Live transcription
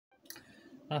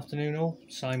Afternoon all,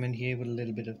 Simon here with a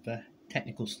little bit of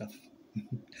technical stuff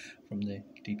from the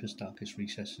deepest, darkest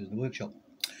recesses of the workshop.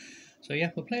 So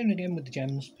yeah, we're playing again with the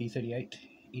GEMS P38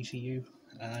 ECU,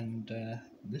 and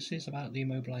this is about the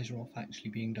Immobiliser off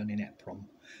actually being done in EPROM,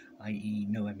 i.e.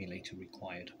 no emulator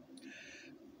required.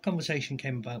 Conversation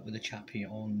came about with a chappie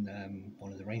on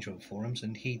one of the Range Rover forums,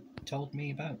 and he told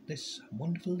me about this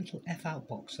wonderful little F-out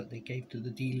box that they gave to the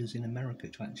dealers in America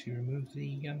to actually remove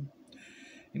the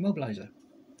Immobiliser.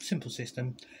 Simple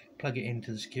system, plug it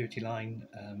into the security line,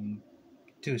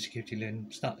 do a security line,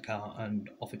 start the car, and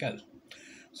off it goes.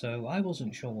 So I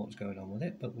wasn't sure what was going on with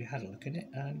it, but we had a look at it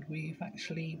and we've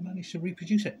actually managed to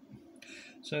reproduce it.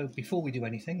 So before we do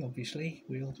anything, obviously,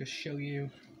 we'll just show you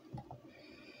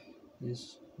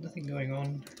there's nothing going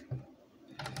on,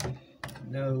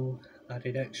 no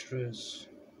added extras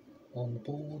on the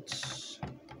boards,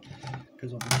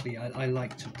 because obviously I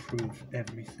like to prove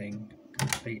everything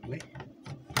completely.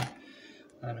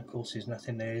 And of course there's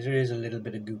nothing there. There is a little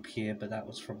bit of goop here, but that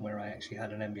was from where I actually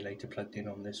had an emulator plugged in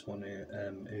on this one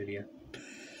earlier.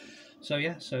 So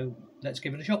yeah, so let's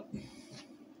give it a shot.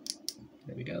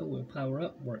 There we go, we'll power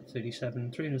up, we're at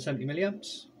 370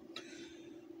 milliamps.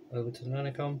 Over to the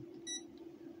Nanocom,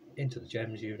 into the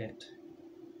GEMS unit,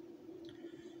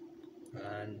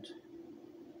 and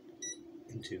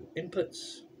into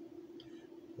inputs.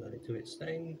 Let it do its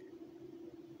thing.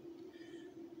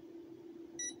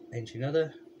 Engine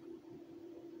other,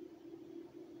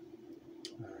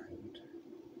 and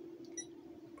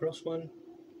cross one,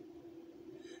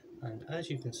 and as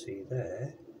you can see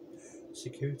there,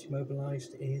 security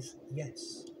mobilized is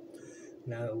yes.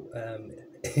 Now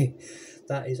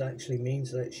that is actually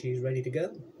means that she's ready to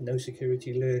go. No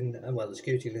security learn, well, the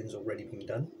security learn's already been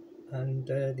done, and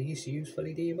the ECU's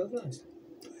fully demobilized.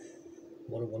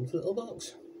 What a wonderful little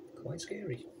box, quite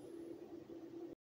scary.